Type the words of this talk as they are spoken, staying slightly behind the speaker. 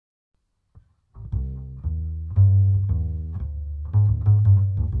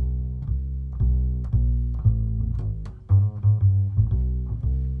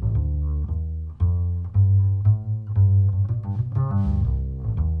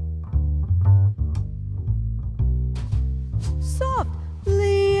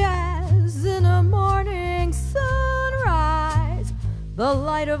the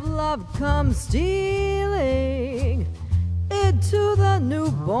light of love comes stealing into the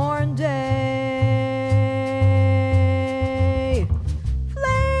newborn day,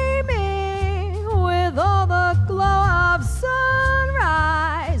 flaming with all the glow of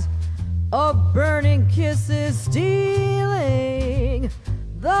sunrise. A burning kiss is stealing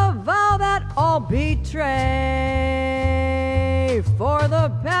the vow that all betray, for the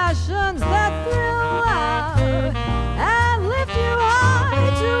passions that thrill love and lift you high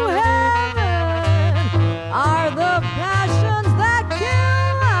to heaven are the passions that kill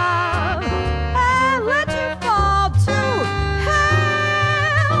love and let you fall to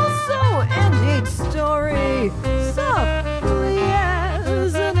hell. So end each story softly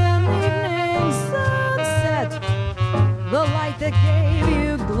as in an evening sunset, the light that gave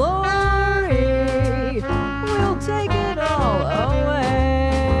you glory will take it all away.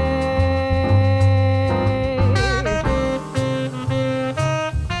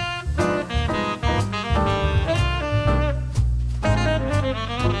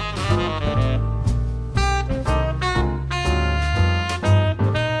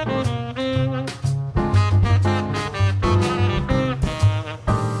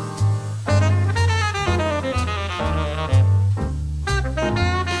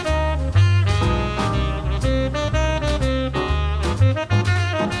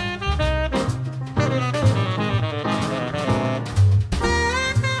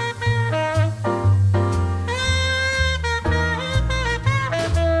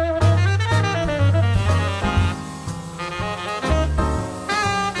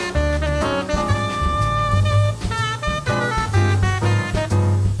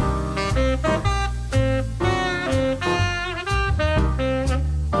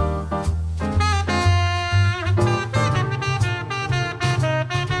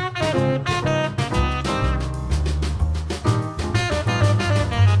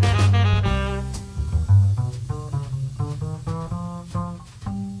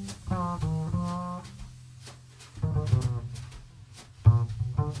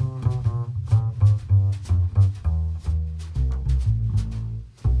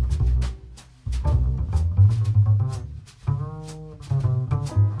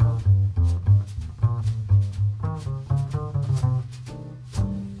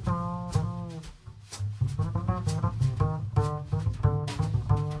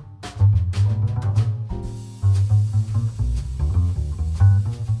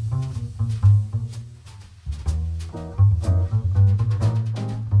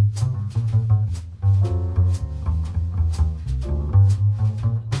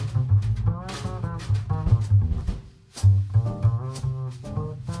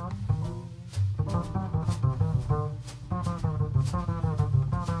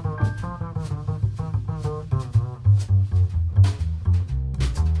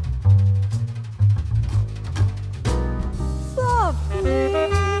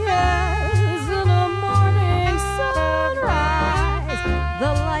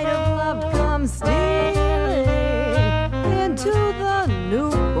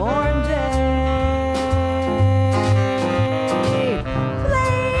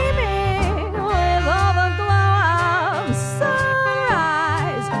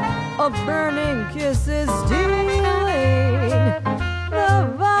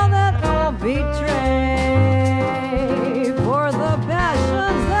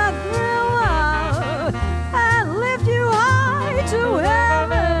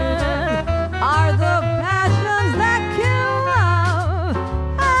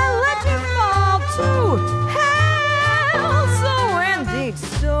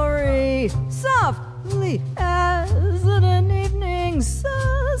 Softly as in an evening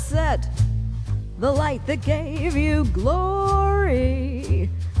sunset, the light that gave you glory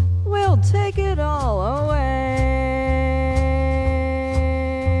will take it all away.